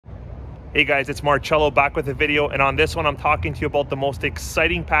Hey guys, it's Marcello back with a video, and on this one I'm talking to you about the most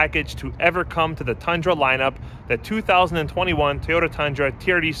exciting package to ever come to the Tundra lineup, the 2021 Toyota Tundra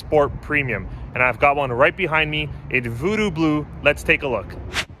TRD Sport Premium. And I've got one right behind me in voodoo blue. Let's take a look.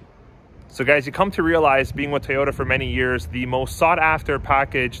 So guys, you come to realize, being with Toyota for many years, the most sought after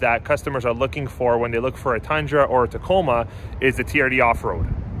package that customers are looking for when they look for a Tundra or a Tacoma is the TRD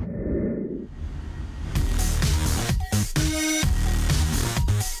off-road.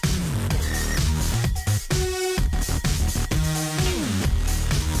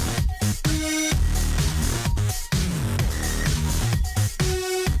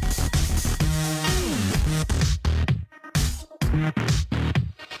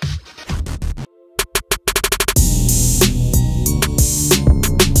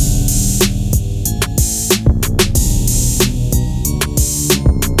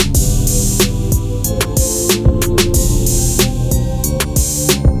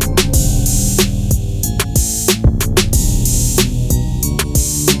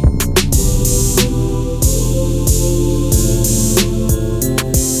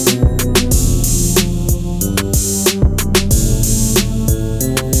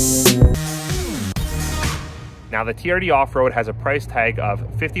 Now the TRD off-road has a price tag of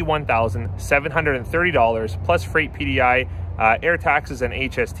 $51,730 plus freight PDI, air taxes and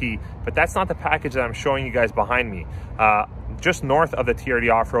HST, but that's not the package that I'm showing you guys behind me. Just north of the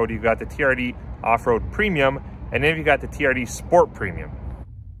TRD off-road, you've got the TRD off-road Premium, and then you've got the TRD Sport Premium.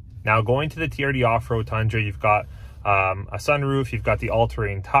 Now going to the TRD off-road Tundra, you've got a sunroof, you've got the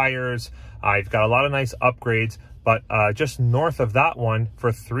all-terrain tires, you've got a lot of nice upgrades. But just north of that one,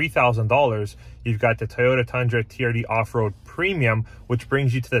 for $3,000, you've got the Toyota Tundra TRD Off-Road Premium, which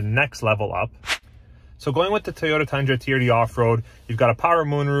brings you to the next level up. So going with the Toyota Tundra TRD Off-Road, you've got a power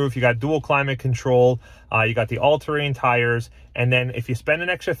moonroof, you got dual climate control, you got the all-terrain tires, and then if you spend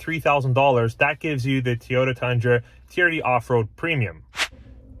an extra $3,000, that gives you the Toyota Tundra TRD Off-Road Premium.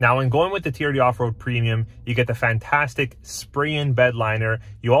 Now, when going with the TRD Off-Road Premium, you get the fantastic spray-in bed liner.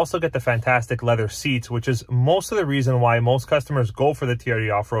 You also get the fantastic leather seats, which is most of the reason why most customers go for the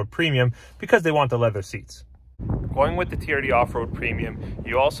TRD Off-Road Premium, because they want the leather seats. Going with the TRD Off-Road Premium,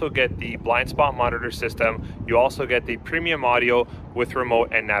 you also get the blind spot monitor system. You also get the premium audio with remote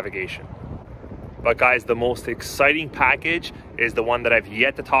and navigation. But guys, the most exciting package is the one that I've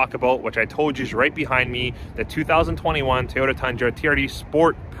yet to talk about, which I told you is right behind me, the 2021 Toyota Tundra TRD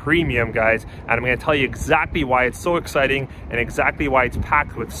Sport Premium, guys. And I'm going to tell you exactly why it's so exciting and exactly why it's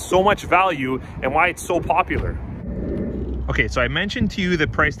packed with so much value and why it's so popular. Okay, so I mentioned to you the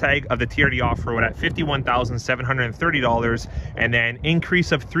price tag of the TRD off-road at $51,730, and then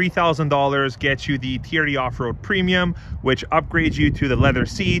increase of $3,000 gets you the TRD off-road Premium, which upgrades you to the leather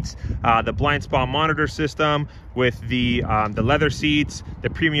seats, the blind spot monitor system with the leather seats, the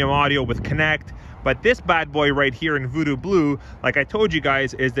premium audio with Connect. But this bad boy right here in voodoo blue, like I told you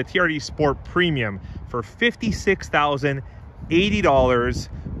guys, is the TRD Sport Premium for $56,080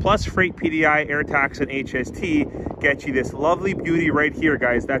 plus freight PDI, air tax and HST. Get you this lovely beauty right here,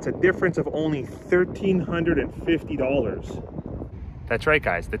 guys. That's a difference of only $1,350. That's right,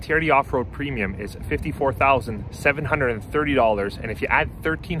 guys. The TRD Off-Road Premium is $54,730, and if you add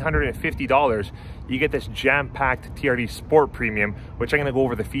 $1,350, you get this jam-packed TRD Sport Premium, which I'm going to go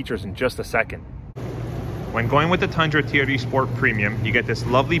over the features in just a second. When going with the Tundra TRD Sport Premium, you get this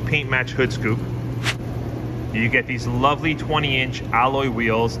lovely paint match hood scoop. You get these lovely 20-inch alloy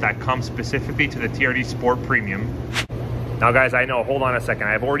wheels that come specifically to the TRD Sport Premium. Now guys, I know, hold on a second,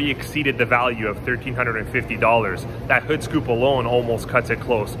 I've already exceeded the value of $1,350. That hood scoop alone almost cuts it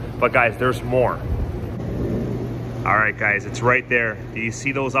close. But guys, there's more. All right guys, it's right there. Do you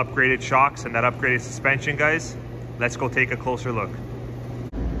see those upgraded shocks and that upgraded suspension, guys? Let's go take a closer look.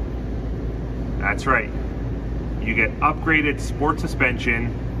 That's right. You get upgraded sport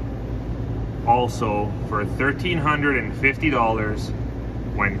suspension also for $1,350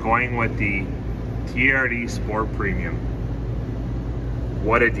 when going with the TRD Sport Premium.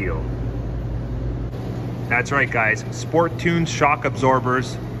 What a deal. That's right guys, Sport Tuned shock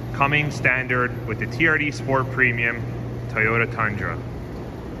absorbers coming standard with the TRD Sport Premium Toyota Tundra.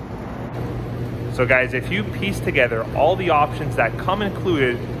 So guys, if you piece together all the options that come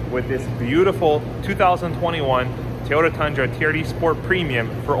included with this beautiful 2021 Toyota Tundra TRD Sport Premium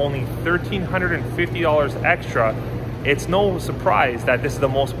for only $1,350 extra, it's no surprise that this is the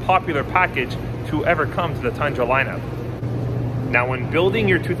most popular package to ever come to the Tundra lineup. Now, when building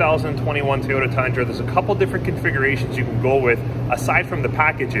your 2021 Toyota Tundra, there's a couple different configurations you can go with aside from the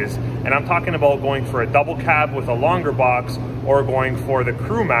packages, and I'm talking about going for a double cab with a longer box, or going for the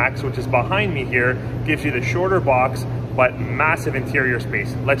Crew Max, which is behind me here, gives you the shorter box but massive interior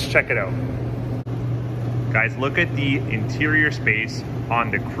space. Let's check it out. Guys, look at the interior space on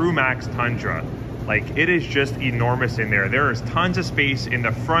the CrewMax Tundra. Like, it is just enormous in there. There is tons of space in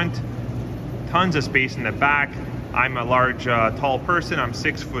the front, tons of space in the back. I'm a large, tall person. I'm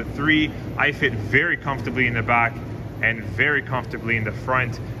 6'3". I fit very comfortably in the back and very comfortably in the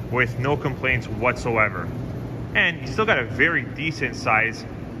front with no complaints whatsoever. And you still got a very decent size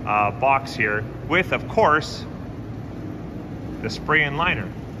box here with, of course, the spray-in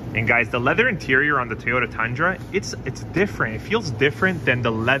liner. And guys, the leather interior on the Toyota Tundra, it's different. It feels different than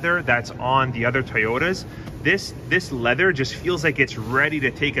the leather that's on the other Toyotas. This leather just feels like it's ready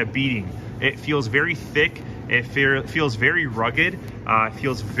to take a beating. It feels very thick. It feels very rugged. It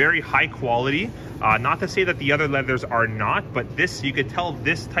feels very high quality. Not to say that the other leathers are not, but this, you could tell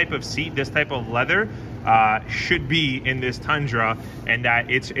this type of seat, this type of leather should be in this Tundra, and that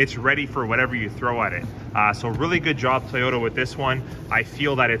it's ready for whatever you throw at it. So really good job, Toyota, with this one. I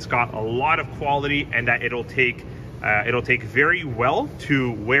feel that it's got a lot of quality and that it'll take very well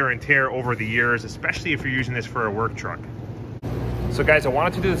to wear and tear over the years, especially if you're using this for a work truck. So guys, I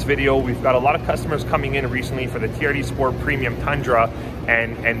wanted to do this video. We've got a lot of customers coming in recently for the TRD Sport Premium Tundra,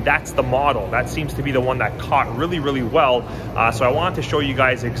 and that's the model. That seems to be the one that caught really, really well. So I wanted to show you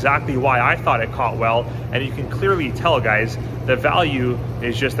guys exactly why I thought it caught well, and you can clearly tell, guys, the value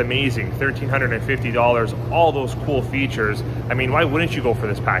is just amazing. $1,350, all those cool features. I mean, why wouldn't you go for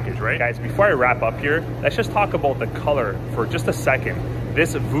this package, right? Guys, before I wrap up here, let's just talk about the color for just a second.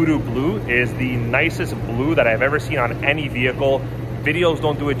 This Voodoo Blue is the nicest blue that I've ever seen on any vehicle. Videos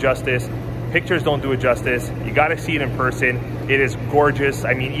don't do it justice. Pictures don't do it justice. You got to see it in person. It is gorgeous.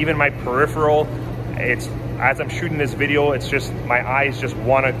 I mean, even my peripheral, as I'm shooting this video, it's just, my eyes just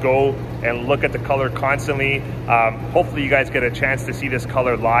want to go and look at the color constantly. Hopefully you guys get a chance to see this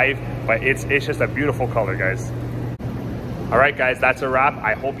color live, but it's just a beautiful color, guys. All right, guys, that's a wrap.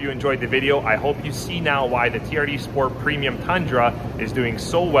 I hope you enjoyed the video. I hope you see now why the TRD Sport Premium Tundra is doing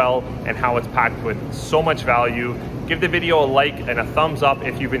so well and how it's packed with so much value. Give the video a like and a thumbs up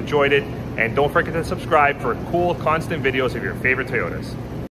if you've enjoyed it. And don't forget to subscribe for cool, constant videos of your favorite Toyotas.